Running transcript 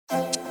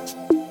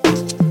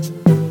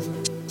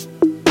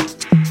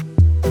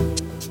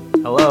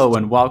Hello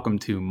and welcome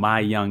to My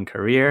Young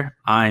Career.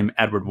 I'm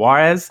Edward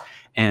Juarez,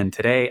 and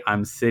today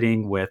I'm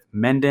sitting with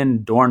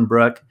Menden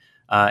Dornbrook,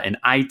 an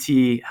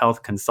IT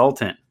health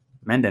consultant.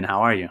 Menden,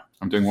 how are you?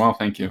 I'm doing well,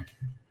 thank you.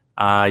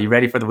 You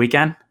ready for the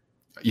weekend?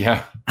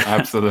 Yeah,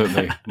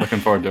 absolutely. Looking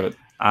forward to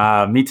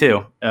it. Me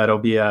too. It'll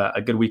be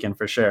a good weekend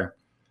for sure.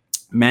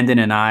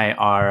 Menden and I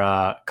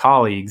are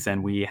colleagues,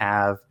 and we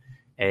have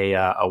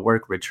a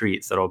work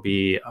retreat. So it'll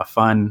be a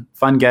fun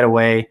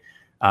getaway.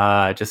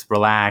 Just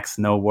relax,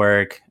 no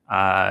work.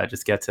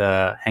 Just get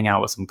to hang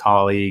out with some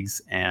colleagues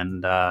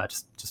and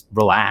just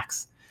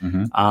relax.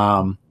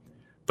 Mm-hmm.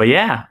 But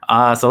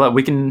yeah, so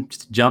we can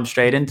just jump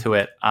straight into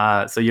it.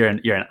 So you're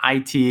an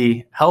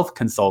IT health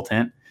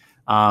consultant.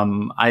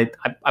 I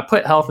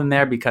put health in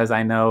there because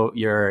I know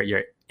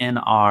you're in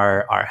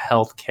our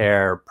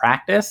healthcare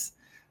practice,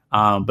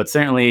 but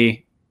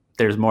certainly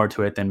there's more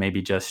to it than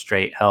maybe just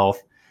straight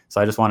health.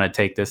 So I just want to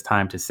take this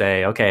time to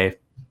say, okay,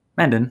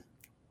 Menden,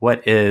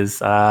 what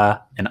is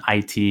an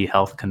IT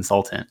health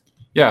consultant?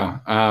 Yeah,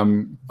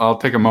 I'll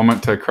take a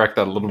moment to correct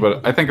that a little bit.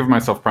 I think of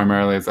myself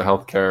primarily as a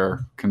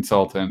healthcare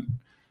consultant.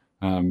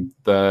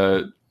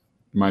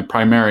 My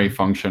primary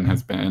function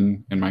has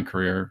been in my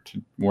career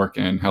to work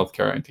in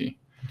healthcare IT.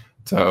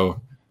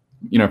 So,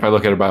 if I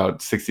look at about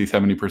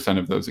 60-70%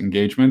 of those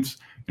engagements,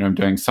 I'm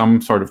doing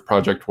some sort of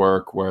project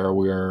work where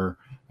we're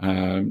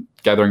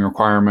gathering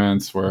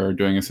requirements, we're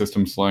doing a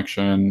system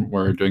selection,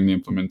 we're doing the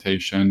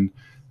implementation.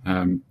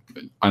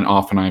 And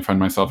often I find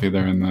myself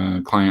either in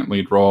the client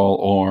lead role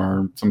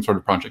or some sort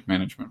of project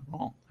management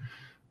role.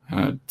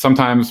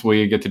 Sometimes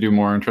we get to do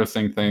more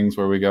interesting things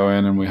where we go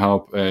in and we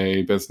help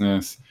a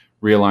business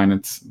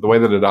realign the way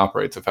that it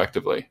operates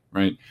effectively,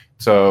 right?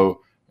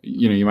 So,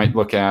 you might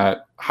look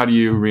at how do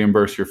you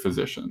reimburse your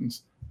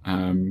physicians?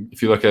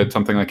 If you look at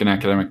something like an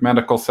academic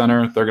medical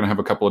center, they're going to have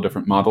a couple of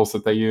different models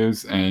that they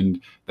use,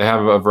 and they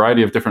have a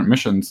variety of different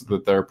missions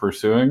that they're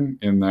pursuing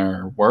in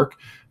their work.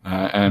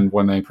 And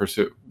when they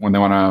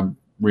want to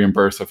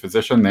reimburse a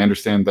physician, they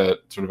understand that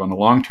sort of on a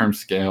long-term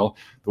scale,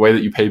 the way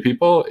that you pay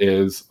people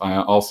is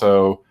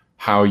also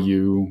how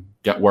you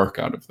get work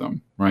out of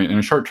them, right? In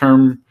a short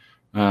time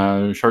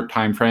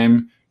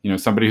frame,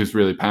 somebody who's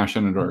really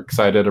passionate or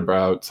excited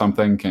about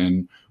something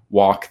can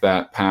walk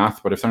that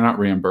path, but if they're not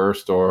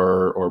reimbursed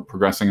or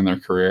progressing in their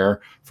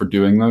career for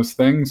doing those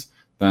things,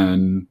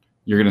 then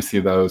you're going to see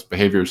those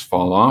behaviors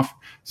fall off.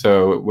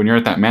 So when you're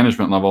at that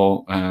management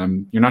level,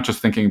 you're not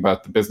just thinking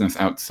about the business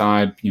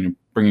outside,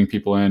 bringing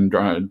people in,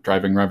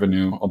 driving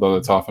revenue, although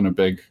that's often a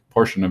big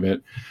portion of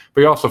it.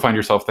 But you also find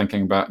yourself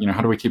thinking about,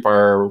 how do we keep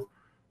our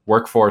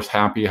workforce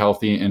happy,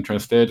 healthy,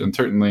 interested, and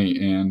certainly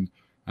in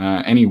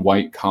any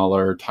white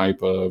collar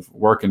type of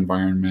work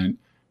environment,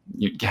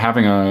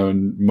 having a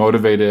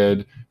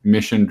motivated,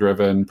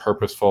 mission-driven,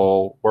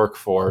 purposeful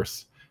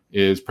workforce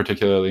is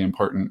particularly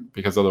important,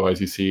 because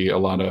otherwise you see a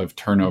lot of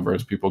turnover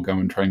as people go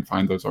and try and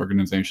find those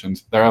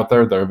organizations. They're out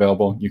there, they're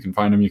available, you can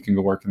find them, you can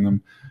go work in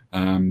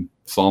them.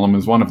 Slalom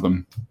is one of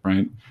them,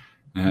 right?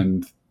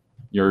 And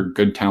your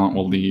good talent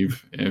will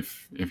leave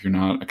if you're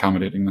not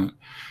accommodating that.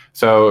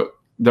 So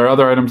there are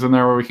other items in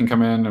there where we can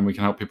come in and we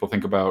can help people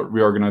think about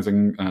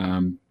reorganizing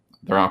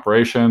their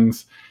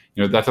operations.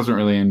 That doesn't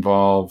really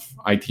involve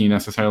IT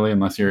necessarily,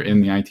 unless you're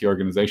in the IT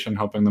organization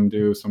helping them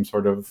do some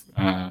sort of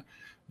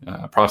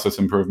process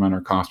improvement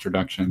or cost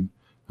reduction.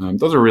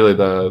 Those are really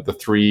the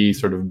three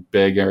sort of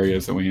big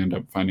areas that we end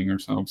up finding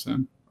ourselves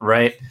in.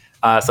 Right.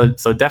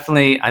 So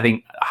definitely, I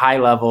think high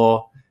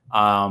level,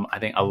 I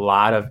think a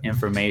lot of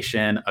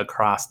information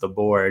across the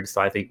board.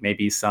 So I think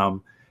maybe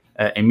some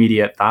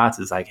immediate thoughts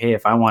is like, hey,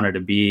 if I wanted to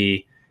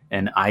be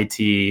an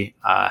IT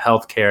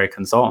healthcare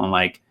consultant,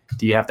 like,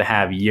 do you have to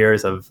have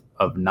years of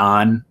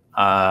non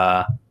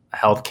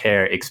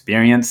healthcare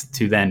experience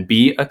to then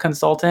be a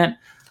consultant?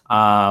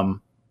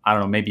 I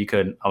don't know, maybe you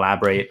could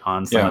elaborate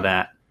on some of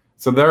that.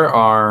 So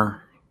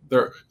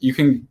you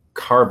can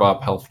carve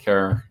up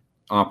healthcare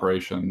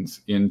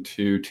operations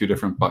into two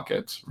different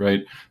buckets,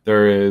 right?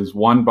 There is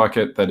one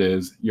bucket that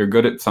is you're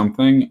good at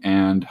something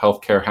and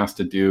healthcare has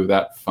to do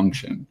that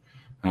function.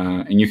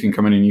 And you can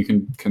come in and you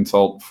can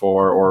consult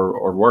for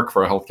or work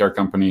for a healthcare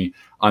company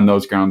on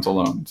those grounds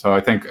alone. So I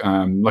think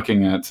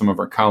looking at some of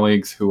our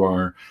colleagues who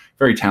are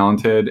very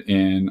talented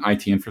in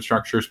IT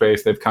infrastructure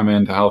space, they've come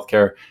into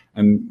healthcare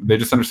and they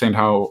just understand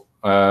how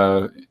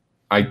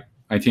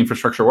IT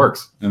infrastructure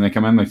works. And they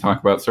come in, they talk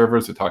about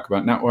servers, they talk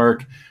about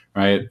network,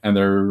 right? And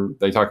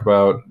they talk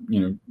about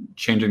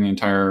changing the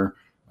entire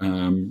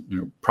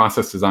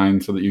process design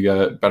so that you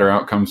get better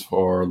outcomes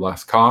for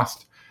less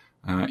cost.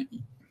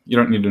 You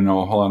don't need to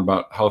know a whole lot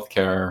about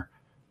healthcare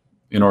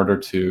in order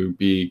to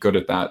be good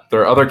at that.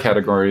 There are other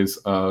categories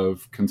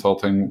of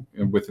consulting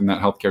within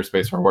that healthcare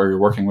space where you're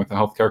working with a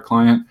healthcare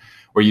client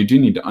where you do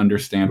need to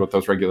understand what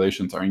those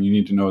regulations are and you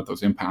need to know what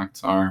those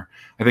impacts are.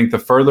 I think the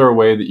further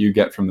away that you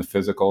get from the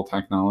physical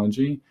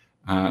technology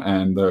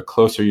and the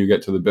closer you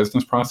get to the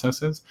business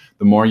processes,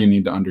 the more you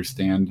need to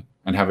understand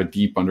and have a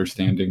deep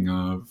understanding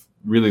of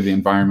really the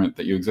environment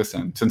that you exist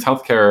in. Since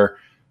healthcare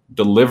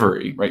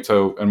delivery, right?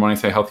 So, and when I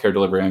say healthcare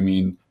delivery, I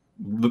mean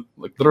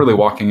like literally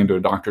walking into a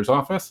doctor's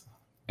office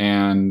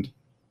and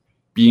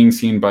being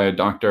seen by a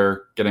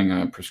doctor, getting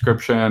a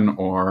prescription,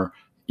 or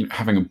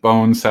having a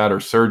bone set or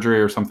surgery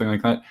or something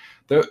like that.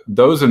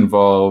 Those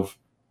involve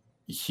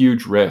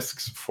huge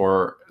risks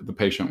for the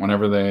patient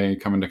whenever they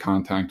come into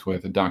contact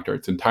with a doctor.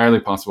 It's entirely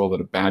possible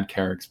that a bad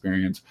care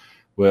experience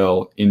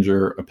will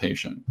injure a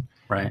patient.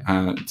 Right.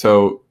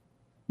 So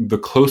the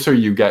closer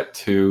you get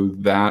to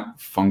that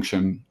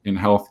function in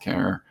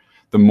healthcare,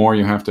 the more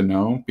you have to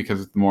know,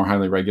 because the more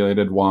highly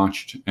regulated,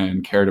 watched,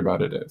 and cared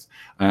about it is.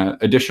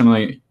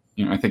 Additionally,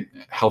 I think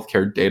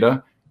healthcare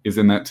data is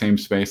in that same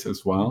space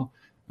as well.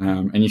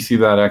 And you see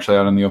that actually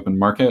out in the open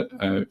market.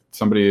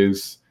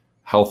 Somebody's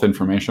health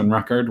information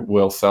record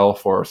will sell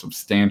for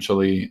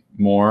substantially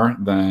more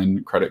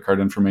than credit card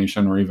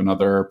information or even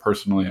other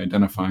personally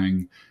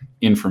identifying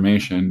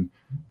information,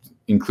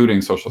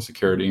 including social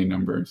security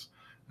numbers.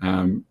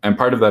 And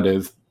part of that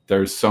is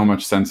there's so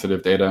much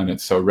sensitive data and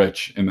it's so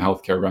rich in the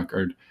healthcare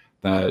record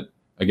that,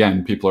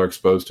 again, people are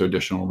exposed to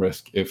additional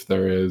risk if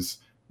there is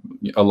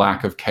a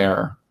lack of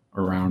care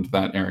around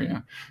that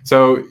area.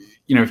 So,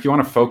 if you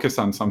want to focus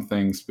on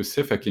something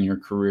specific in your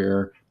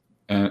career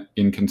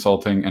in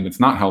consulting and it's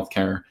not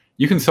healthcare,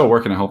 you can still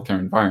work in a healthcare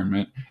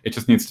environment. It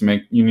just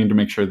you need to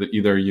make sure that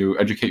either you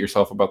educate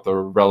yourself about the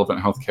relevant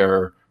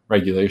healthcare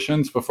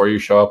regulations before you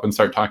show up and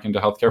start talking to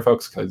healthcare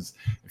folks, because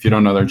if you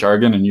don't know their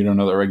jargon and you don't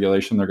know their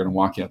regulation, they're going to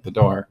walk you out the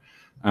door.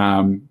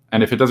 And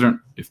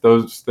if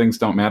those things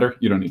don't matter,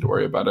 you don't need to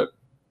worry about it.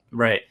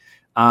 Right.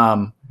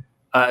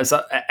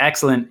 So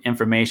excellent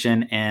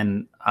information.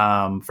 And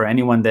for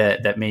anyone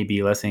that may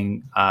be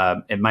listening,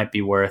 it might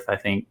be worth, I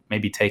think,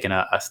 maybe taking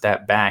a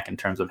step back in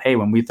terms of, hey,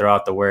 when we throw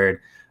out the word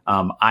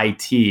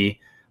IT,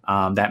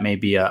 that may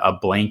be a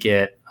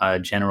blanket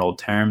general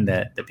term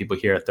that people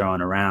hear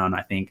thrown around.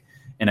 I think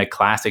in a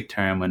classic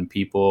term, when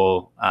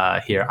people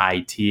hear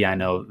IT, I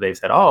know they've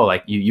said, oh,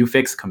 like you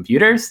fix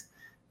computers?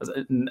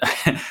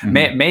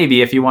 Mm-hmm.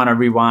 Maybe if you want to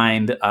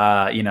rewind,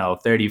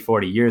 30,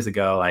 40 years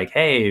ago, like,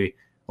 hey,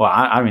 well,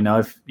 I don't even know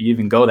if you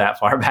even go that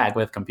far back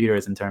with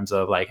computers in terms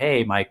of like,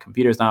 hey, my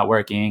computer's not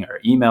working or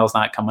email's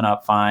not coming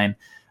up fine.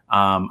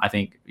 I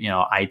think,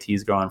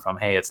 IT's growing from,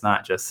 hey, it's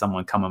not just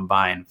someone coming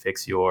by and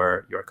fix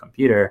your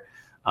computer.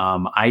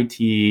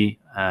 IT,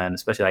 and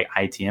especially like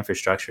IT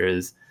infrastructure,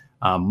 is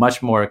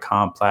much more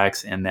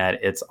complex in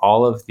that it's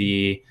all of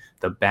the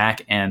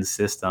back end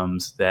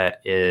systems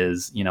that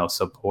is,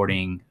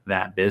 supporting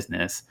that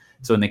business.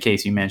 So in the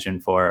case you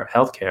mentioned for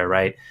healthcare,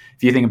 right?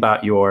 If you think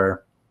about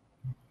your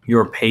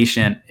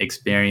patient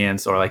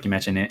experience, or like you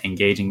mentioned,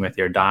 engaging with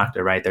your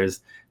doctor, right?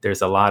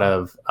 There's a lot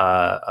of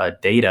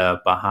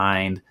data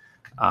behind,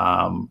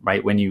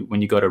 right? When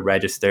you go to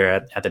register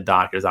at the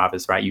doctor's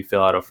office, right? You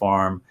fill out a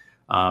form,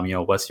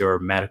 what's your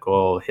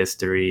medical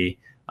history,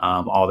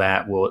 all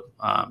that will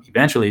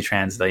eventually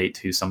translate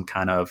to some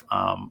kind of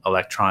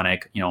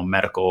electronic,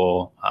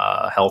 medical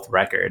health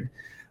record.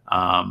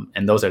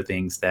 And those are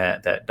things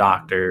that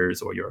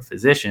doctors or your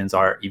physicians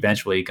are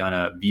eventually going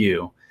to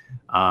view.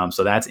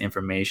 So that's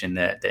information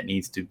that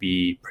needs to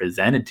be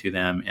presented to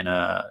them in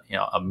a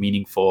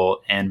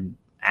meaningful and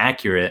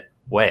accurate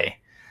way.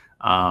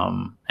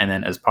 And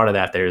then as part of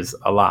that, there's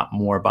a lot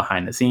more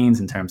behind the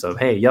scenes in terms of,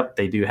 hey, yep,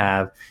 they do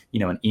have,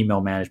 an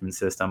email management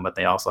system, but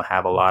they also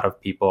have a lot of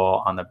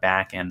people on the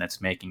back end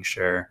that's making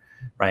sure,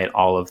 right,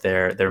 all of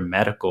their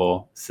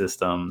medical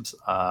systems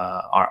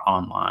are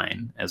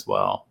online as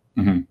well.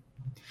 Mm-hmm.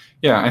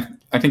 Yeah,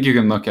 I think you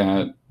can look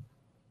at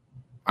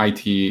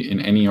IT in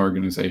any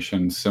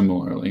organization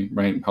similarly,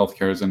 right?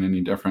 Healthcare isn't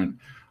any different.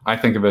 I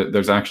think of it,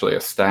 there's actually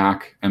a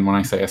stack. And when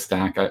I say a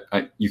stack,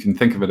 you can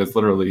think of it as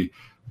literally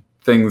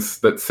things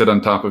that sit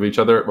on top of each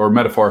other, or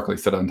metaphorically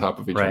sit on top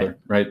of each other,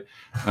 right?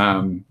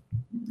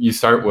 You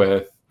start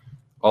with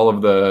all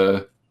of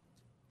the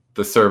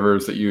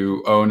servers that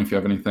you own, if you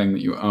have anything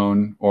that you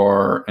own,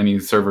 or any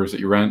servers that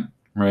you rent,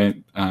 right?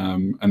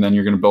 And then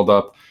you're going to build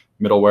up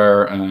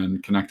middleware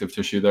and connective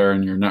tissue there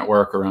in your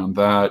network around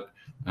that.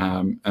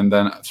 And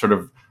then sort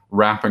of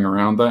wrapping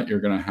around that,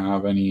 you're going to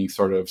have any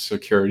sort of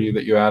security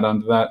that you add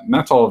onto that. And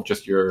that's all of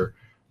just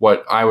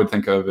what I would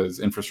think of as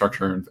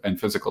infrastructure and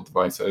physical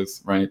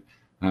devices, right?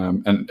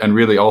 And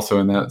really also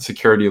in that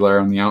security layer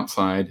on the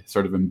outside,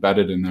 sort of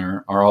embedded in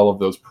there, are all of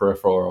those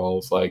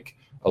peripherals, like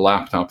a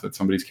laptop that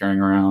somebody's carrying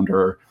around,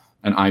 or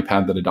an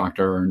iPad that a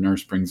doctor or a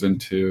nurse brings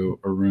into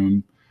a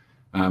room.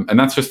 And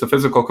that's just the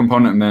physical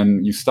component. And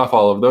then you stuff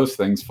all of those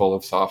things full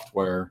of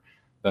software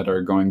that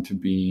are going to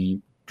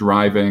be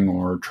driving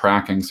or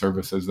tracking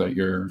services that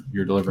you're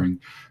delivering.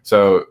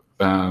 So,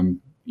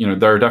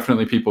 there are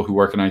definitely people who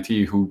work in IT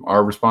who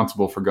are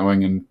responsible for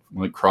going and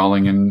like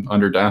crawling in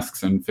under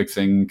desks and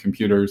fixing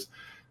computers.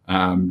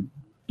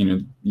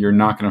 You're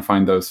not going to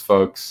find those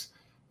folks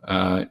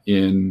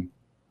in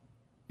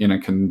a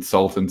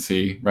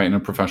consultancy, right? In a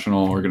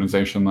professional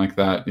organization like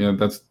that.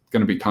 That's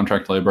going to be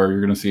contract labor.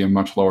 You're going to see a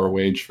much lower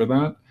wage for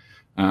that.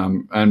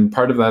 And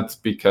part of that's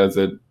because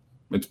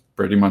it's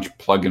pretty much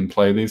plug and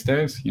play these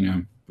days,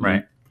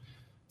 Right.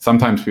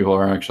 Sometimes people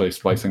are actually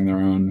splicing their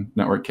own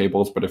network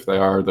cables, but if they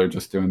are, they're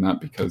just doing that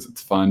because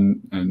it's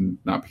fun and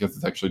not because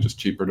it's actually just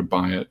cheaper to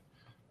buy it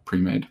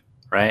pre-made.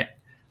 Right.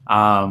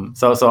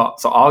 So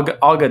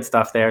all good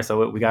stuff there.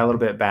 So we got a little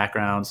bit of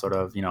background, sort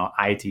of,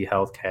 IT,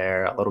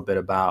 healthcare, a little bit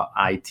about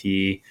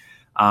IT.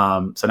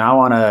 So now I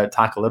want to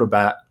talk a little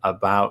bit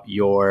about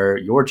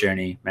your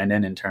journey,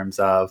 Menden, in terms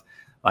of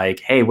like,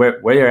 hey,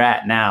 where you're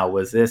at now.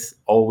 Was this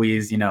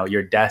always,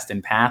 your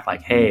destined path?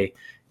 Like, hey,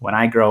 when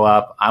I grow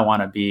up, I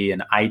want to be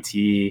an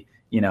IT,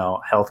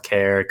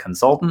 healthcare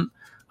consultant.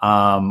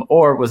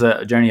 Or was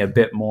a journey a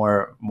bit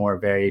more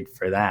varied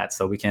for that?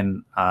 So we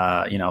can,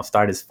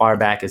 start as far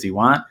back as you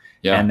want,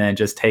 and then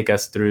just take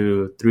us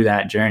through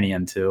that journey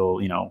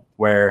until,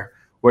 where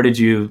did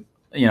you,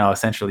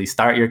 essentially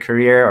start your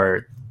career,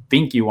 or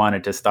think you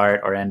wanted to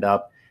start or end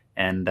up,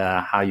 and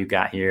how you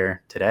got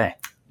here today.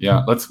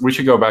 Yeah, we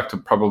should go back to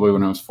probably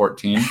when I was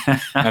 14.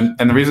 and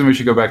the reason we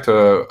should go back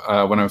to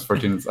when I was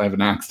 14 is I have an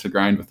axe to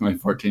grind with my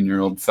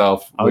 14-year-old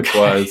self, which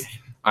was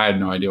I had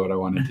no idea what I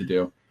wanted to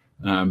do.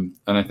 And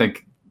I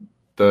think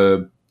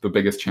the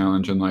biggest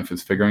challenge in life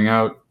is figuring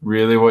out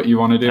really what you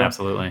want to do.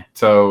 Absolutely.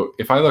 So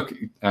if I look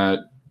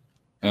at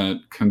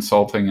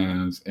consulting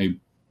as a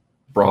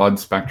broad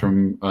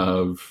spectrum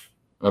of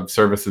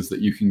services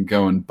that you can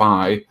go and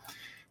buy,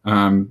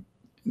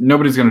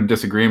 nobody's going to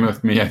disagree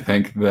with me. I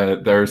think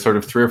that there are sort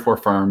of 3 or 4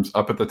 firms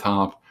up at the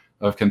top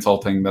of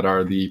consulting that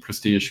are the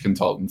prestige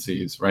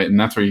consultancies, right? And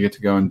that's where you get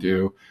to go and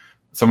do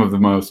some of the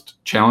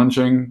most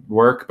challenging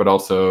work, but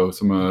also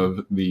some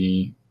of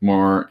the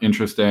more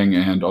interesting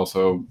and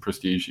also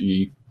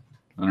prestige-y.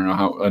 I don't know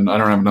how, and I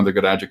don't have another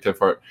good adjective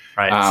for it.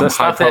 Right. So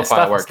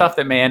stuff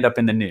that may end up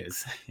in the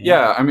news.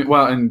 Yeah. I mean,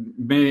 well, and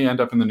may end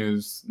up in the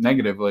news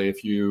negatively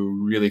if you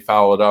really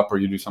foul it up or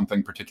you do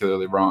something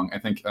particularly wrong. I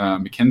think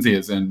McKinsey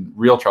is in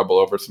real trouble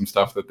over some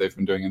stuff that they've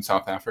been doing in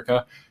South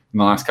Africa in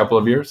the last couple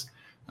of years.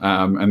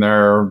 And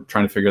they're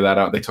trying to figure that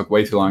out. They took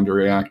way too long to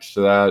react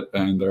to that,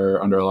 and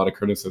they're under a lot of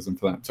criticism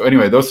for that. So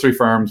anyway, those 3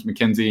 firms,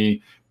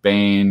 McKinsey,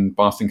 Bain,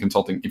 Boston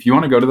Consulting. If you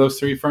want to go to those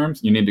 3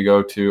 firms, you need to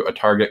go to a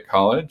target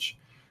college.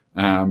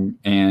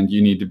 And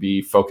you need to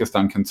be focused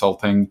on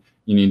consulting.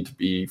 You need to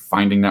be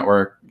finding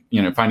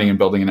and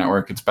building a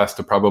network. It's best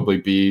to probably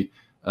be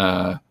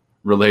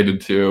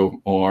related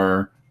to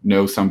or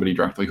know somebody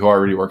directly who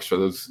already works for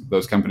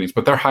those companies.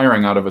 But they're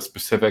hiring out of a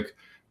specific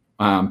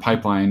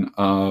pipeline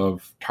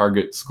of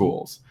target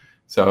schools.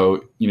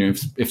 So,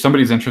 if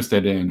somebody's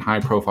interested in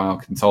high profile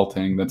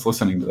consulting that's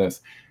listening to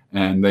this,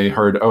 and they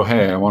heard, oh,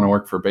 hey, I want to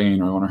work for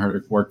Bain, or I want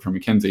to work for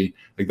McKinsey,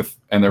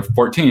 and they're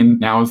 14,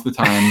 now is the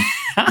time.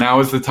 Now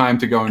is the time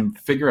to go and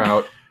figure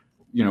out,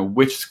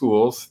 which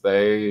schools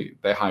they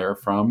hire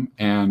from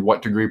and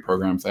what degree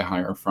programs they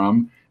hire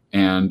from,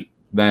 and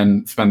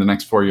then spend the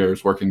next 4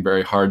 years working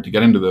very hard to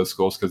get into those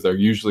schools, because they're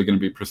usually going to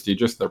be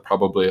prestigious. They're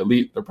probably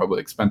elite. They're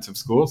probably expensive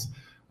schools.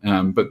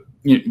 But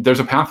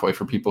there's a pathway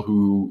for people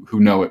who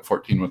know at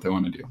 14 what they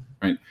want to do,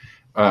 right?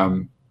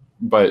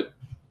 But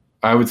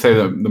I would say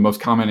the most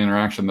common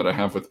interaction that I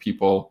have with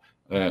people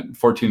at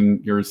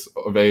 14 years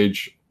of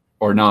age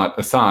or not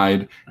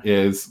aside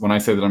is when I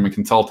say that I'm a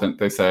consultant,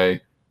 they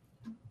say,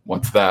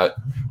 what's that?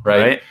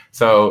 Right?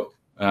 So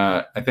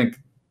I think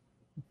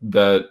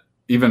that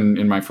even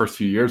in my first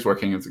few years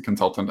working as a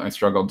consultant, I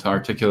struggled to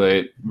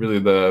articulate really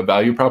the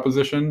value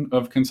proposition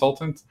of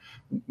consultants,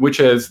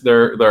 which is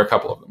there are a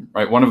couple of them,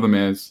 right? One of them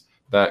is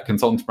that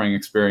consultants bring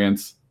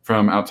experience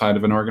from outside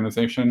of an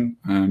organization.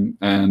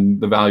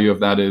 And the value of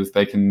that is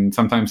they can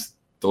sometimes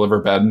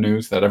deliver bad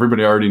news that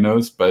everybody already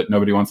knows, but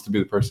nobody wants to be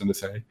the person to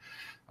say.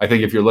 I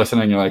think if you're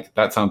listening, you're like,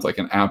 that sounds like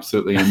an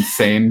absolutely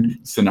insane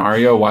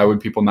scenario. Why would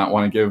people not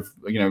want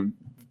to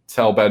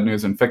tell bad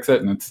news and fix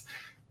it? And it's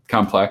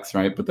complex,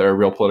 right? But there are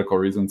real political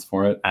reasons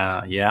for it.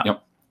 Yeah.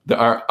 Yep. There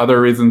are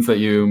other reasons that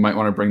you might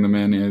want to bring them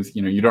in is,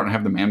 you don't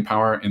have the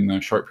manpower in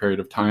the short period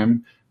of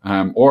time.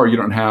 Or you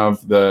don't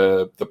have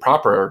the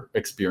proper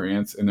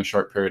experience in the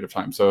short period of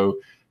time. So,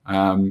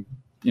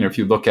 if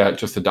you look at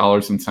just the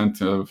dollars and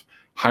cents of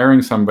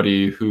hiring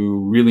somebody who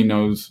really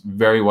knows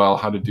very well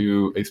how to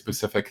do a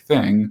specific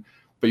thing,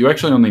 but you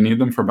actually only need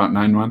them for about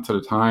 9 months at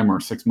a time or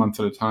 6 months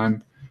at a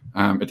time,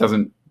 it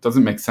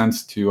doesn't make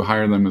sense to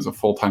hire them as a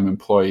full-time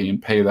employee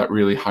and pay that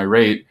really high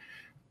rate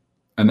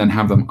and then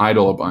have them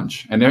idle a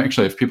bunch. And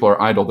actually, if people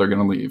are idle, they're going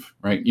to leave,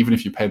 right? Even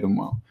if you pay them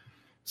well.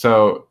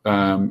 So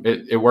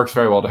it works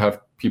very well to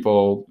have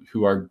people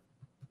who are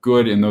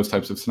good in those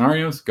types of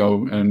scenarios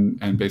go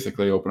and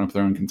basically open up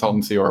their own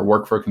consultancy or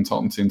work for a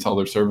consultancy and sell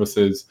their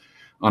services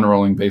on a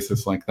rolling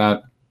basis like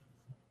that.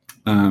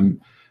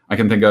 I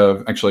can think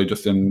of actually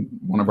just in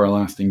one of our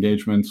last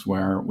engagements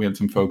where we had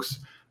some folks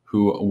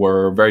who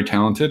were very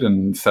talented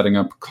in setting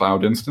up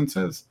cloud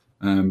instances.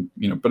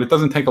 But it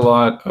doesn't take a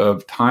lot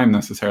of time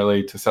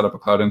necessarily to set up a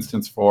cloud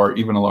instance for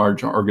even a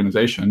large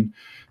organization,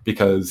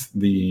 because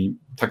the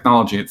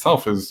technology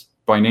itself is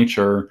by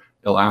nature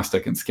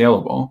elastic and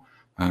scalable.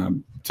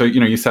 So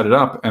you set it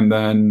up and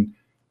then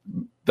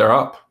they're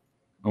up.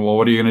 Well,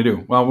 what are you going to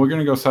do? Well, we're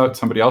going to go set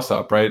somebody else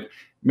up, right?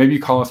 Maybe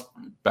you call us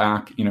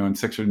back, in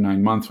 6 or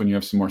 9 months when you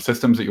have some more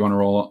systems that you want to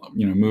roll,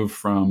 move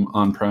from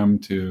on-prem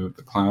to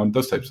the cloud,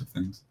 those types of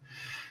things.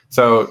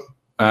 So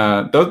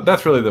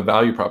that's really the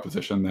value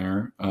proposition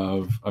there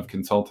of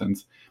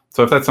consultants.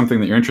 So if that's something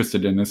that you're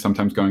interested in, is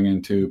sometimes going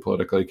into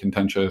politically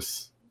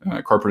contentious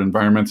corporate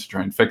environments to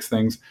try and fix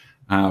things,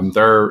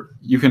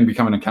 you can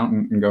become an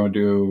accountant and go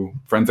do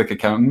forensic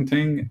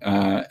accounting,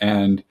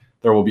 and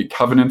there will be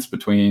covenants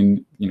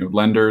between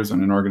lenders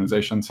and an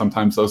organization.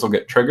 Sometimes those will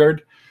get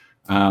triggered.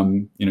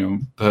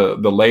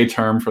 The lay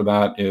term for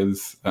that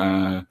is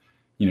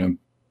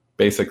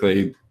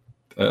basically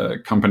a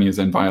company is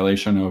in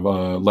violation of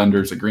a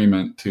lender's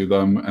agreement to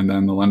them, and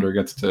then the lender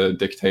gets to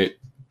dictate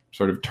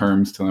sort of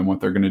terms to them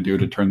what they're going to do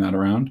to turn that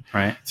around.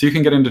 Right. So you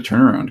can get into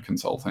turnaround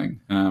consulting.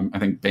 I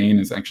think Bain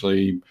is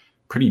actually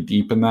pretty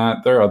deep in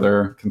that. There are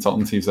other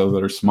consultancies though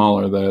that are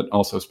smaller that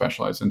also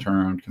specialize in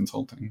turnaround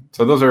consulting.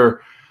 So those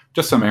are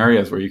just some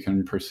areas where you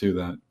can pursue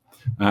that.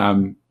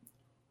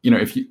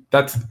 If you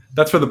that's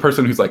for the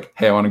person who's like,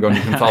 hey, I want to go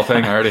into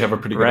consulting. I already have a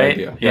pretty good right?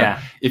 idea.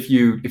 Yeah. If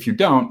you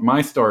don't,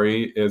 my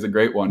story is a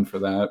great one for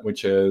that,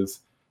 which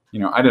is,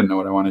 I didn't know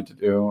what I wanted to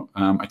do.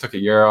 I took a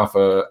year off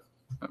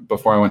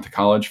before I went to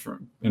college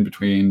in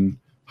between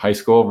high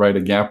school, right,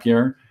 a gap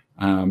year,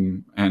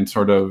 and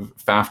sort of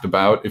faffed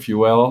about, if you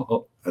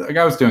will. Like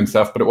I was doing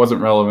stuff, but it wasn't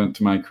relevant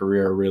to my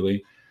career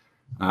really.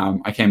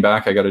 I came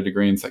back, I got a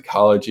degree in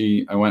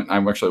psychology. I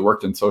actually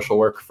worked in social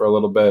work for a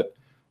little bit.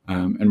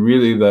 And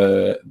really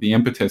the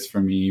impetus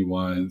for me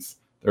was,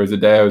 there was a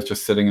day I was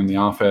just sitting in the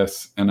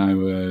office and I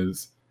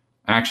was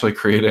actually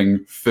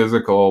creating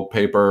physical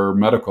paper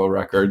medical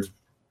records,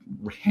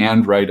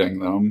 handwriting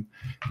them.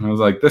 And I was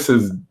like, this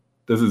is dumb.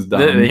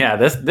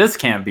 This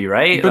can't be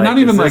right. But not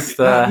even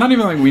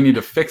like we need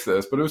to fix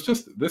this, but it was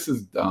just, this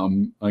is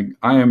dumb. Like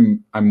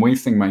I'm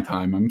wasting my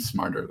time. I'm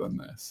smarter than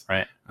this.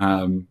 Right.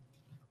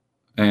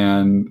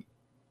 And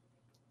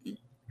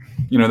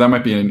that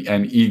might be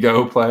an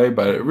ego play,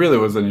 but it really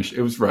was an issue.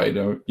 It was right.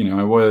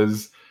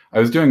 I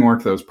was doing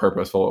work that was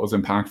purposeful. It was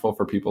impactful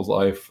for people's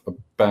life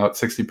about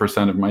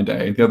 60% of my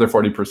day. The other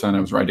 40% I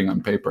was writing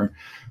on paper.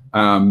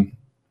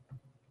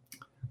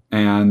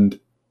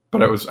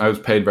 But I was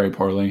paid very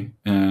poorly,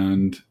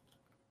 and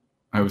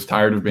I was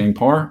tired of being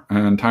poor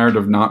and tired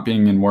of not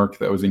being in work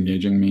that was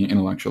engaging me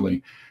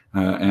intellectually.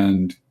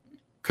 And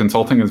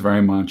consulting is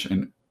very much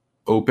an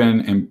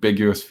open,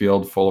 ambiguous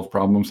field full of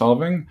problem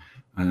solving.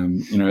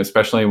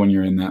 Especially when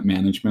you're in that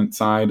management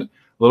side, a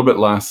little bit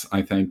less,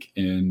 I think,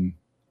 in,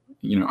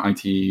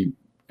 IT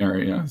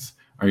areas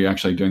are you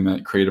actually doing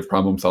that creative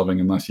problem solving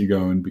unless you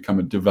go and become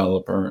a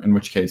developer, in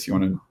which case you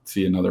want to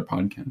see another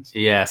podcast.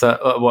 Yeah. So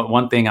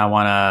one thing I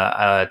want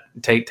to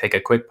take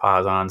a quick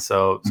pause on.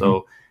 So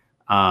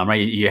right,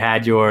 you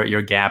had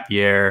your gap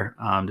year,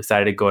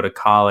 decided to go to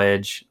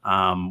college.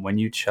 When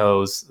you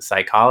chose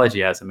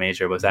psychology as a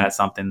major, was that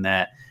something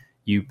that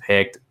you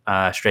picked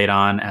straight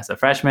on as a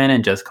freshman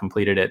and just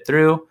completed it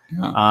through?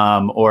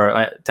 Yeah.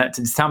 Or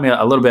just tell me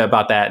a little bit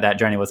about that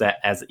journey. Was that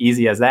as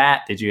easy as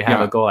that? Did you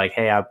have a goal like,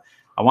 hey, I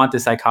want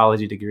this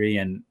psychology degree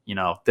and,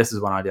 this is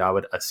what I do? I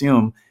would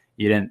assume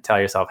you didn't tell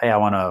yourself, hey, I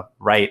want to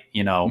write,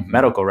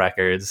 medical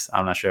records.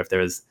 I'm not sure if there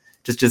was,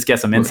 just get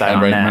some insight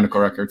on that.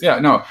 Medical records. Yeah,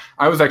 no,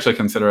 I was actually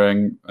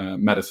considering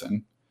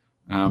medicine.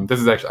 This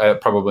is actually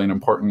probably an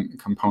important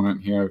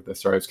component here of this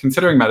story. I was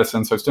considering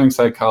medicine, so I was doing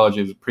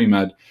psychology as a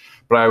pre-med,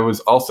 but I was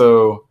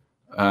also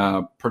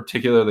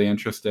particularly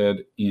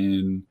interested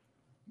in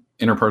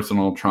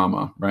interpersonal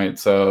trauma, right?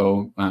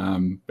 So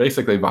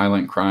basically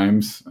violent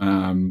crimes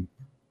and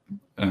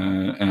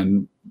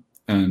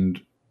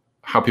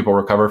how people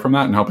recover from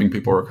that and helping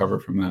people recover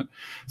from that.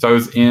 So I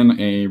was in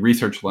a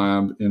research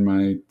lab in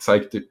my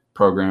psych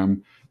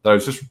program that I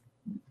was just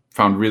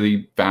found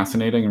really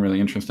fascinating and really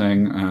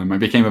interesting. I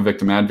became a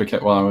victim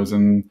advocate while I was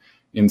in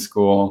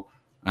school.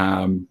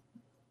 And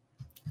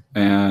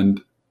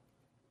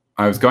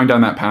I was going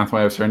down that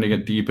pathway. I was starting to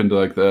get deep into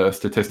like the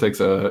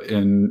statistics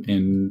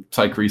in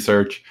psych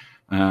research.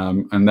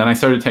 And then I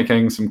started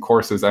taking some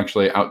courses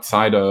actually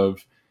outside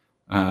of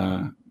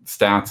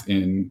stats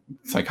in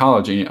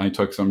psychology. I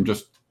took some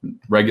just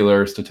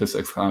regular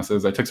statistics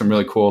classes. I took some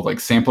really cool like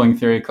sampling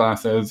theory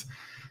classes.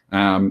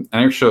 And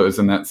actually it was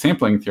in that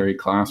sampling theory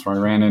class where I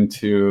ran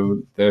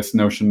into this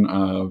notion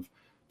of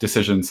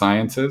decision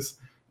sciences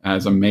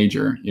as a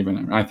major.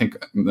 Even I think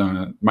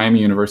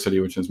Miami University,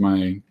 which is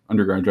my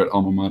undergraduate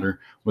alma mater,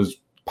 was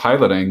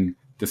piloting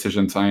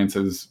decision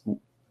sciences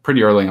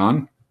pretty early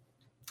on.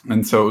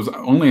 And so it was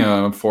only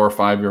a 4 or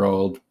 5 year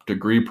old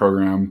degree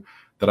program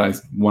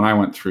that when I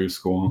went through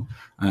school,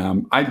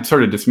 I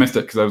sort of dismissed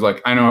it because I was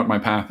like, I know what my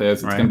path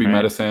is. It's going to be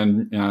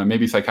medicine,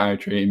 maybe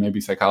psychiatry, maybe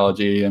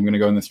psychology. I'm going to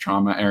go in this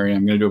trauma area.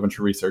 I'm going to do a bunch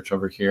of research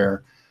over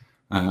here.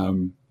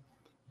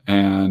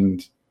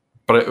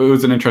 But it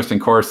was an interesting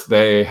course.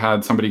 They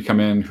had somebody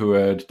come in who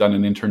had done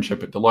an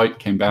internship at Deloitte,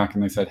 came back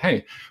and they said,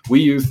 hey,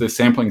 we use this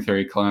sampling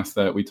theory class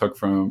that we took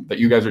that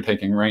you guys are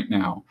taking right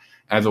now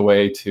as a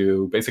way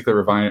to basically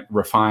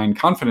refine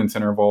confidence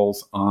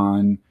intervals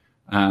on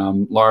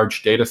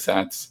large data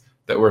sets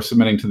that we're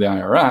submitting to the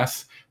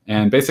IRS.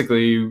 And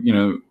basically,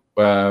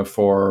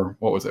 for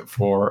what was it,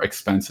 for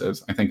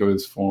expenses, I think it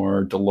was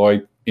for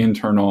Deloitte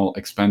internal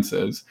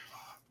expenses,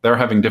 they're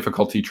having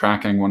difficulty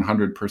tracking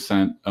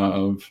 100%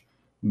 of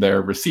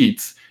their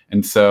receipts.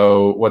 And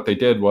so what they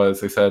did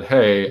was they said,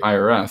 hey,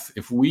 IRS,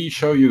 if we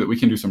show you that we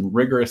can do some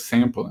rigorous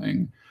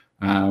sampling,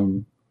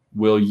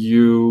 will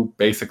you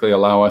basically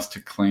allow us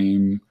to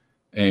claim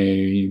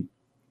a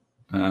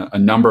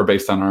number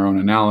based on our own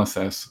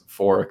analysis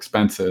for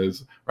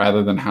expenses,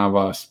 rather than have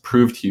us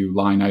prove to you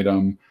line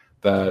item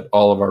that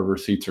all of our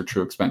receipts are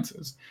true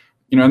expenses?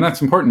 And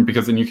that's important,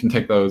 because then you can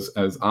take those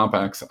as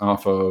OpEx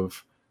off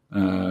of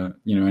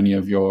any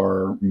of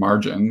your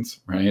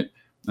margins, right?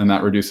 And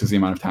that reduces the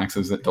amount of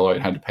taxes that Deloitte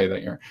had to pay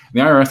that year. And the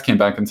IRS came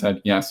back and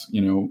said, yes,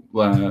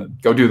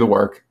 go do the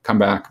work, come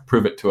back,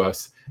 prove it to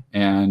us,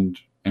 and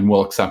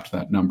we'll accept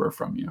that number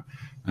from you.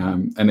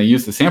 And they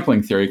used the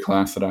sampling theory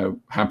class that I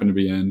happen to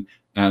be in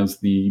as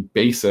the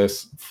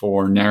basis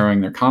for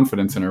narrowing their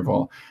confidence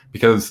interval,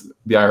 because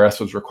the IRS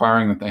was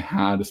requiring that they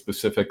had a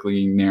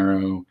specifically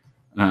narrow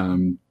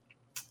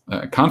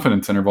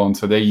confidence interval. And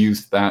so they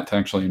used that to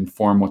actually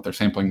inform what their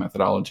sampling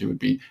methodology would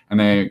be. And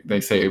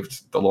they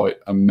saved Deloitte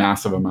a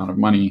massive amount of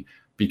money,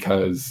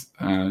 because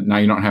now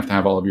you don't have to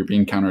have all of your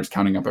bean counters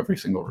counting up every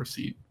single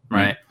receipt.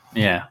 Right.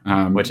 Yeah.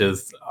 Which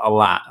is a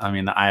lot. I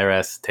mean, the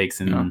IRS takes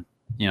in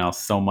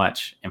so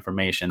much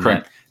information.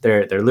 Correct.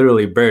 That they're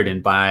literally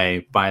burdened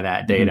by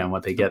that data and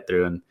what they get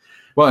through.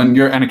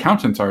 And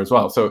accountants are as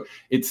well. So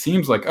it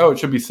seems like, it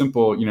should be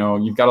simple.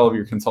 You've got all of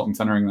your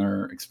consultants entering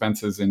their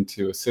expenses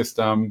into a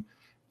system,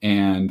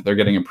 and they're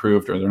getting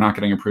approved or they're not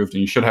getting approved,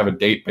 and you should have a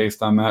date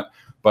based on that.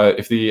 But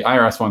if the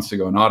IRS wants to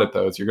go and audit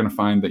those, you're going to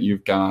find that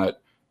you've got,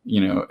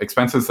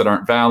 expenses that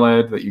aren't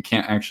valid, that you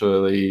can't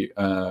actually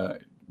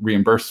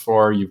reimburse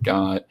for. You've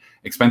got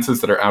expenses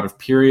that are out of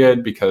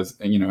period because,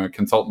 a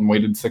consultant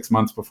waited 6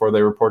 months before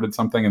they reported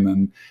something, and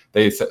then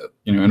they said,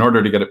 in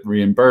order to get it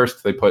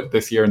reimbursed, they put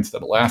this year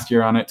instead of last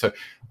year on it. So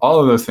all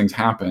of those things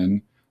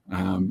happen.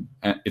 And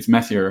it's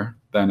messier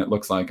than it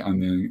looks like on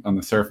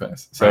the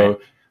surface. So. Right.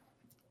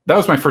 That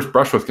was my first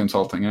brush with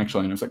consulting,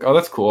 actually. And I was like, oh,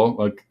 that's cool.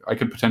 Like, I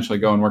could potentially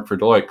go and work for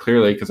Deloitte,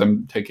 clearly, because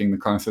I'm taking the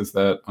classes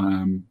that,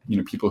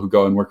 people who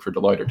go and work for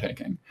Deloitte are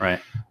taking.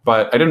 Right.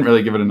 But I didn't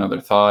really give it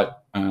another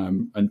thought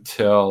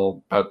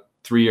until about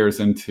 3 years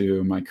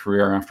into my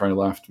career, after I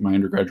left my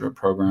undergraduate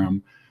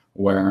program,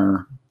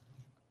 where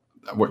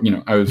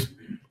I was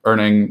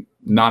earning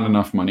not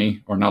enough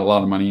money, or not a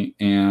lot of money,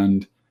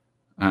 and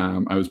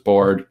I was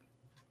bored.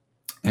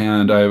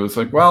 And I was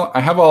like, well, I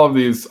have all of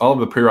the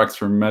prereqs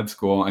for med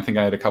school. I think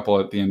I had a couple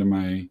at the end of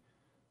my,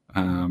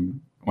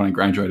 when I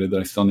graduated, that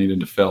I still needed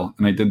to fill.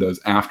 And I did those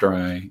after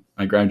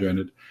I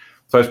graduated.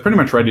 So I was pretty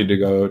much ready to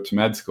go to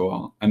med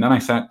school. And then I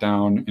sat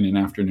down in an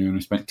afternoon. I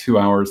spent 2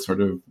 hours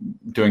sort of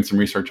doing some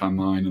research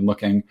online and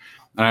looking.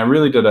 And I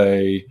really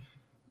did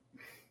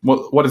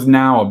what is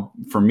now,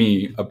 for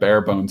me, a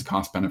bare bones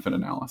cost benefit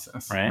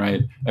analysis,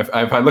 right? If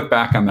I look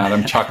back on that,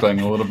 I'm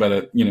chuckling a little bit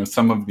at,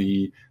 some of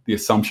the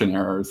assumption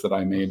errors that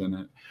I made in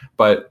it.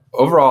 But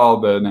overall,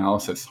 the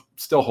analysis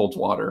still holds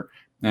water.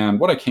 And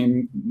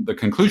the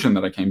conclusion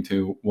that I came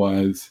to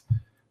was,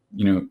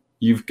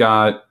 you've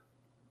got,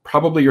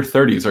 probably your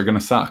 30s are going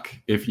to suck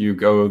if you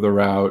go the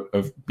route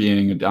of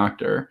being a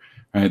doctor,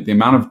 right? The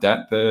amount of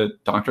debt that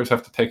doctors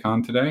have to take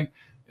on today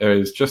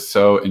is just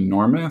so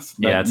enormous.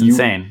 Yeah, it's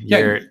insane.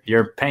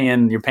 You're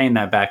paying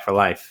that back for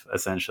life,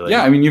 essentially.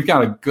 Yeah, I mean, you've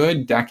got a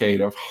good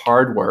decade of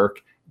hard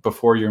work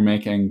before you're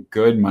making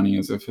good money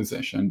as a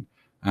physician,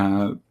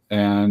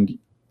 and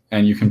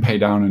you can pay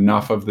down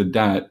enough of the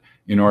debt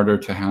in order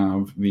to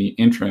have the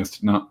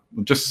interest, not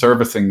just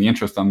servicing the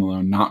interest on the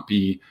loan, not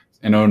be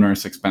an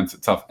onerous expense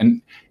itself.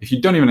 And if you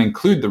don't even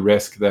include the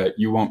risk that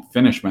you won't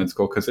finish med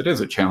school, because it is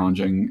a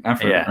challenging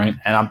effort, right?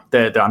 And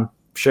I'm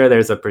sure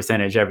there's a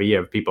percentage every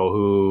year of people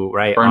who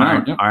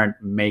aren't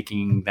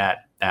making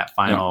that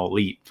final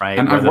leap, right?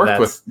 And I've worked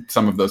with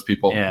some of those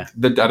people. Yeah.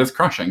 The debt is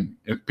crushing,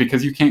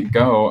 because you can't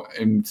go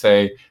and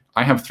say,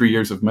 I have 3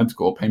 years of med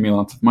school, pay me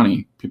lots of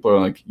money. People are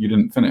like, you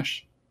didn't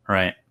finish.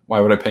 Right.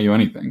 Why would I pay you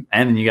anything?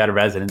 And then you got a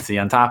residency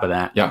on top of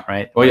that. Yeah.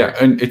 Right. Well, yeah.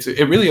 And it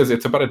really is.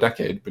 It's about a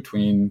decade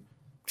between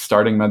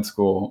starting med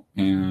school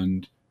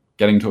and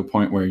getting to a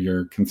point where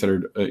you're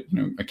considered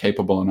a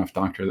capable enough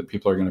doctor that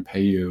people are going to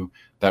pay you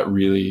that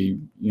really,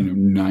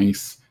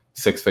 nice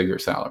 6-figure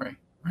salary,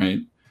 right?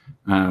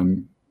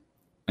 And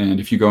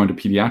if you go into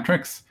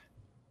pediatrics,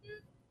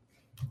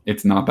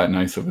 it's not that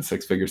nice of a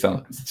 6-figure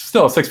salary. It's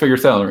still a 6-figure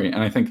salary.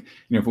 And I think,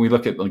 if we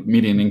look at like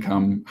median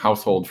income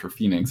household for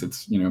Phoenix,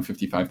 it's,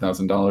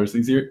 $55,000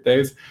 these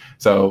days.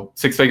 So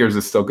 6 figures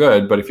is still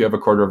good, but if you have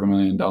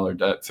 $250,000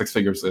 debt, 6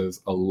 figures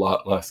is a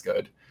lot less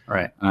good.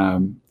 Right.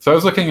 So I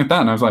was looking at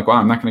that and I was like, wow,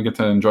 I'm not going to get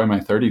to enjoy my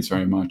 30s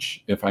very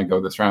much if I go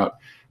this route.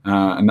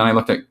 And then I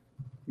looked at,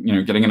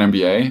 getting an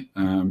MBA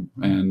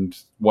and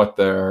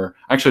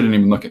I actually didn't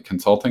even look at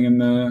consulting in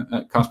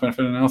the cost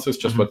benefit analysis,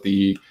 just what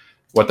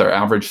their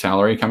average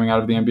salary coming out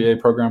of the MBA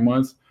program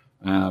was.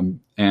 And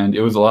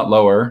it was a lot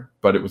lower,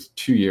 but it was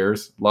 2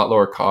 years, a lot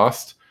lower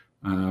cost.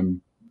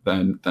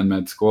 than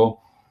med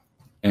school,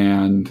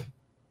 and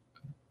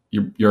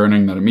you're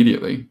earning that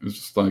immediately. It was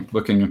just like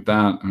looking at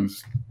that, I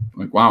was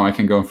like, wow, I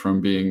can go from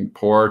being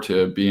poor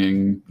to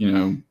being,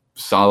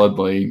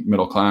 solidly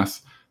middle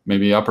class,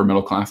 maybe upper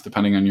middle class,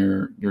 depending on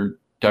your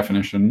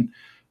definition,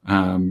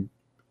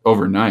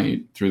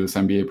 overnight through this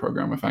MBA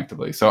program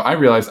effectively. So I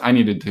realized I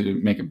needed to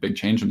make a big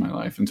change in my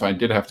life. And so I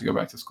did have to go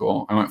back to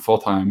school. I went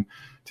full-time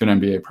to an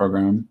MBA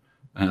program.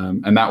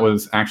 And that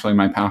was actually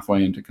my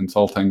pathway into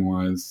consulting,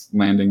 was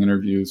landing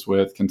interviews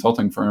with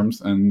consulting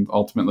firms and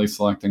ultimately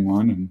selecting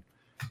one.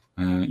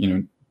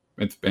 And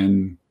it's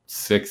been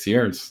 6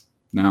 years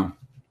now.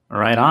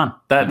 Right on.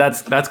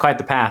 That's quite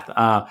the path.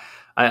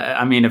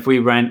 I mean, if we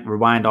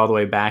rewind all the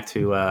way back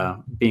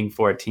to being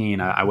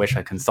 14, I wish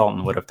a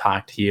consultant would have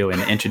talked to you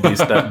and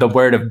introduced the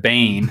word of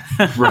Bain.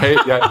 Right.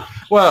 Yeah.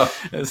 Well,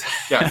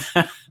 yeah.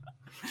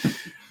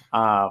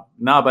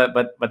 No,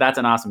 but that's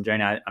an awesome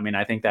journey. I mean,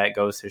 I think that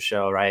goes to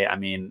show, right? I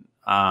mean,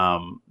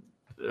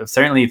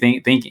 certainly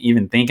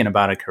even thinking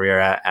about a career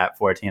at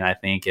 14, I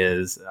think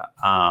is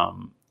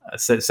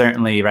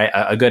certainly right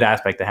a good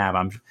aspect to have.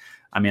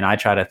 I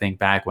try to think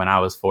back when I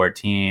was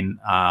 14.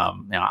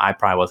 I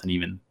probably wasn't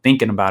even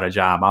thinking about a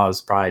job. I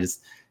was probably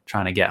just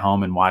trying to get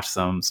home and watch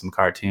some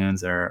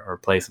cartoons or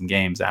play some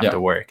games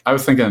after work. I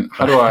was thinking,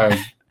 how do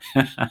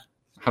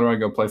I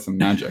go play some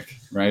Magic,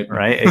 right?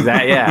 Right.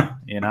 Exactly. Yeah.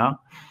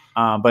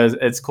 But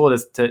it's cool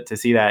to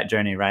see that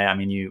journey, right? I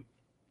mean, you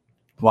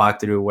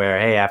walk through where,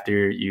 hey,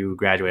 after you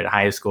graduated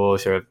high school,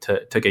 sort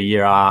of took a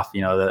year off,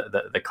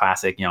 the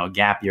classic,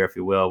 gap year, if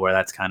you will, where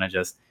that's kind of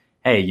just,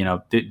 hey,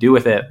 do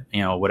with it,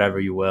 whatever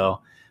you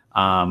will,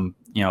 going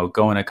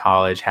to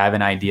college, have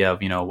an idea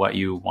of, what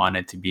you want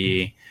it to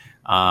be,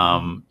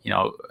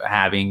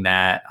 having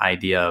that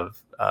idea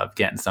of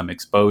getting some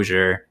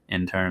exposure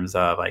in terms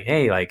of like,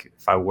 hey, like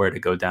if I were to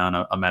go down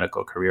a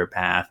medical career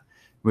path,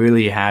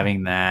 really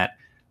having that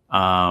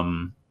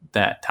time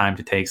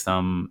to take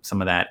some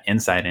of that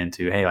insight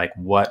into, hey, like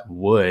what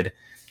would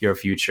your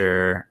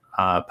future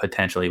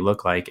potentially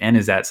look like, and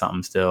is that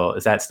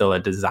still a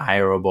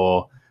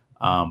desirable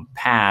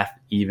path,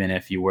 even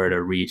if you were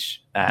to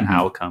reach that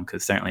outcome?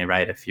 Because certainly,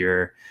 right, if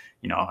you're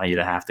you'd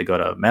have to go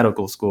to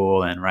medical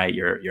school, and right,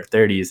 your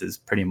 30s is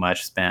pretty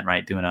much spent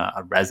right doing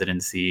a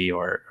residency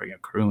or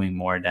accruing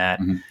more debt.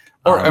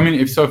 Or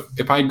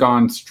if I'd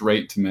gone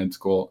straight to med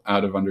school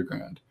out of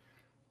undergrad,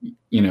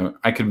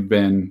 I could have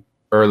been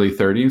early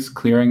 30s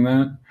clearing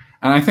that.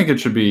 And I think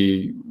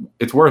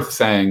it's worth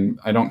saying,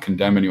 I don't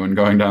condemn anyone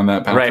going down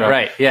that path.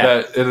 Right.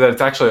 Yeah. That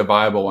it's actually a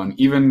viable one.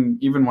 Even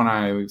when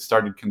I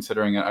started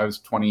considering it, I was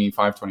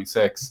 25,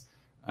 26.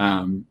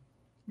 The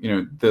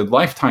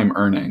lifetime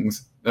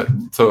earnings.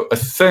 So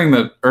saying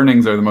that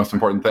earnings are the most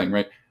important thing,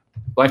 right?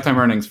 Lifetime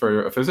earnings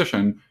for a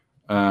physician,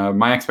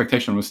 my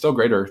expectation was still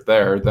greater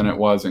there than it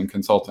was in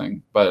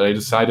consulting. But I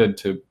decided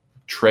to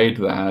trade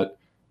that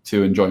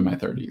to enjoy my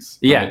 30s.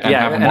 Yeah, right? And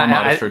have a more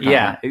modest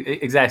retirement. Yeah,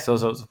 exactly.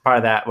 So it's part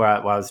of that where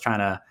I was trying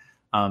to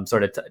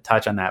sort of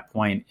touch on that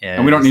point.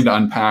 And we don't need to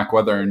unpack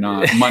whether or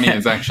not money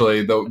is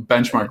actually the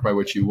benchmark by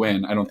which you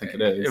win. I don't think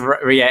it is.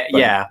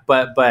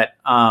 But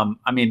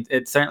I mean,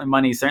 it's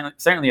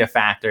certainly a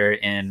factor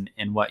in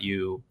what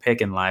you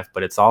pick in life,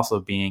 but it's also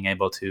being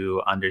able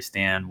to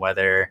understand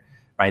whether,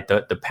 right,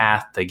 the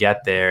path to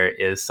get there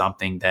is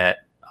something that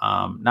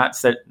not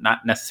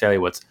necessarily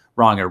what's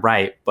wrong or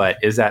right, but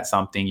is that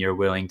something you're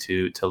willing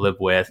to live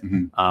with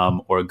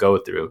or go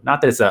through?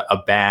 Not that it's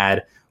a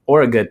bad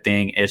or a good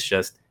thing. It's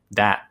just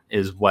that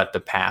is what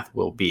the path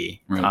will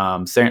be.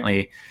 Right.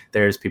 Certainly,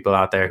 there's people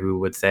out there who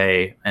would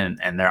say, and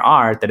there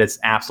are, that it's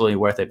absolutely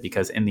worth it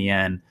because in the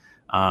end,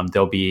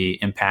 they'll be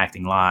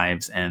impacting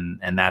lives,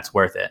 and that's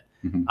worth it.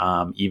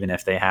 Even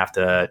if they have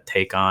to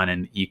take on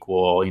an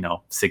equal,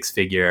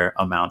 6-figure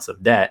amounts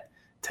of debt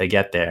to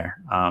get there.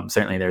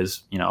 Certainly,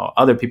 there's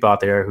other people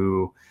out there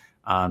who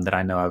that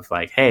I know of,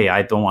 like, hey,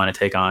 I don't want to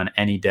take on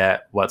any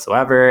debt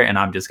whatsoever, and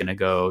I'm just going to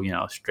go,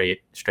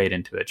 straight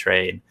into a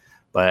trade.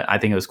 But I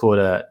think it was cool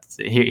to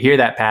hear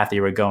that path that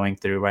you were going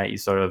through, right? You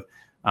sort of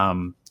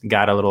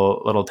got a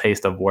little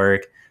taste of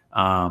work,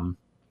 I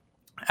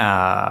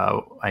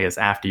guess,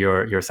 after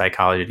your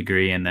psychology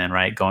degree, and then,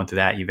 right, going through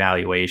that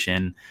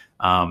evaluation,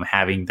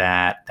 having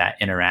that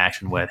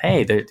interaction with,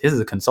 hey, this is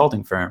a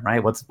consulting firm,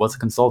 right? What's a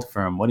consulting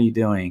firm? What are you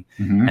doing?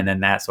 And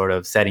then that sort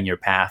of setting your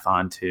path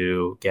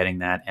onto getting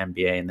that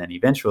MBA, and then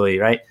eventually,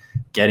 right,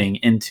 getting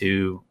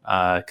into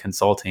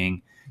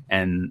consulting,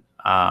 and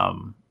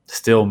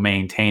still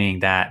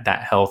maintaining that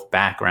health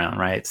background,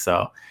 right?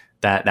 So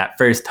that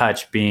first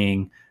touch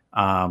being,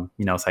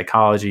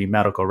 psychology,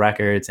 medical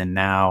records, and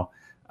now,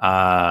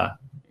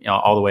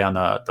 all the way on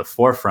the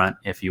forefront,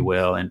 if you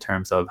will, in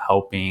terms of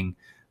helping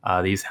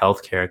these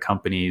healthcare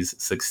companies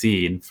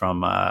succeed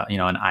from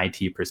an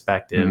IT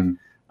perspective.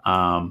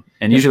 And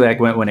usually, like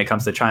when it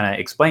comes to trying to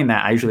explain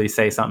that, I usually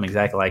say something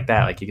exactly like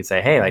that. Like you could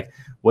say, hey, like,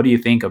 what do you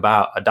think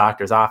about a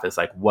doctor's office?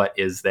 Like, what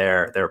is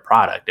their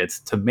product? It's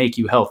to make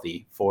you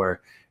healthy,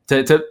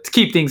 to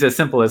keep things as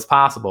simple as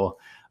possible.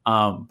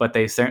 But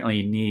they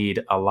certainly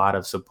need a lot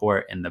of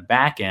support in the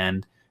back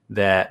end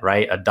that,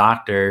 right, a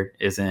doctor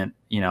isn't,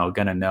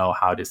 going to know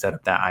how to set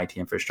up that IT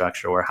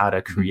infrastructure or how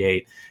to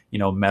create,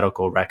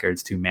 medical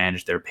records to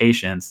manage their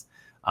patients.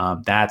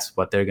 That's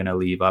what they're going to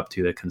leave up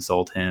to the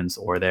consultants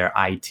or their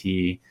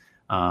IT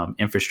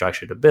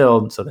infrastructure to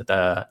build, so that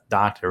the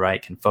doctor,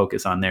 right, can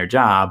focus on their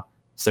job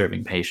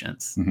serving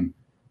patients.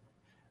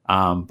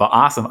 But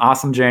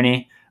awesome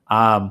journey.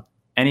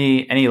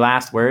 Any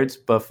last words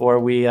before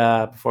we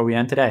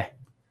end today?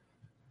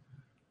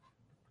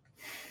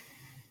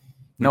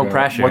 No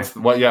pressure. What's the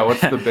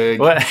big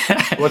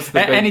what's the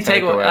big any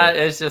takeaway?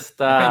 It's just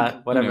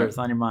whatever is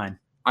on your mind.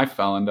 I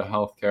fell into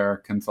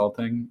healthcare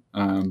consulting.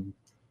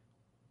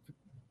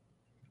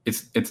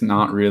 It's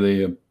not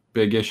really a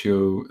big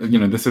issue.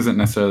 This isn't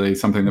necessarily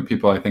something that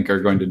people, I think, are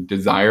going to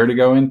desire to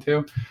go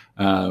into.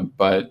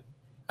 But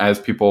as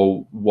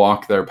people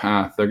walk their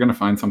path, they're going to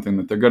find something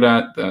that they're good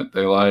at, that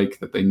they like,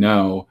 that they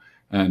know,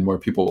 and where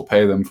people will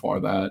pay them for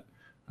that.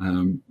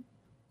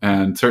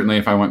 And certainly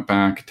if I went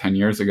back 10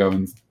 years ago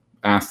and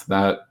asked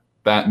that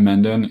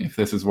Mendon if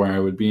this is where I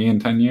would be in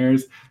 10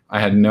 years, I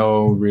had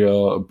no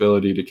real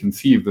ability to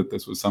conceive that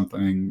this was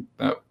something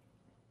that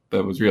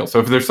was real. So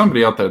if there's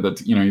somebody out there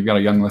that's, you've got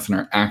a young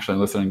listener actually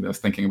listening to this,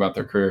 thinking about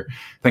their career,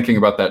 thinking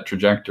about that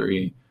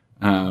trajectory,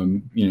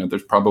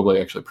 there's probably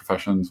actually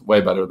professions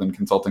way better than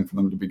consulting for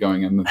them to be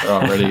going in, that they're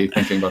already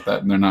thinking about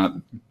that, and they're not,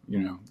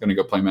 going to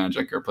go play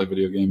Magic or play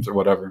video games or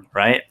whatever.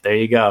 Right. There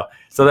you go.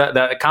 So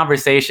the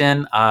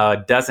conversation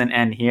doesn't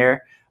end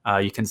here.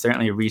 You can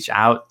certainly reach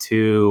out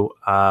to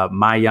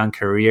My Young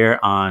Career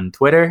on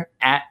Twitter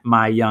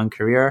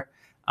 @MyYoungCareer.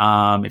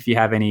 If you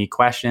have any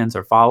questions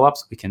or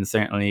follow-ups, we can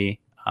certainly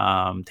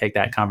take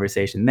that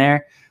conversation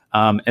there,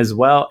 as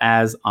well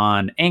as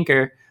on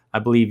Anchor. I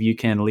believe you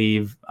can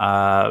leave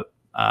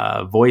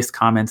voice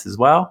comments as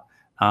well.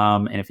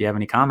 And if you have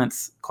any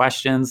comments,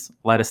 questions,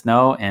 let us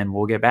know and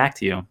we'll get back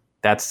to you.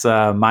 That's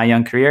My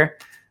Young Career.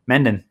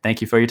 Mendon, thank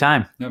you for your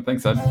time. Yeah,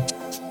 thanks, Ed.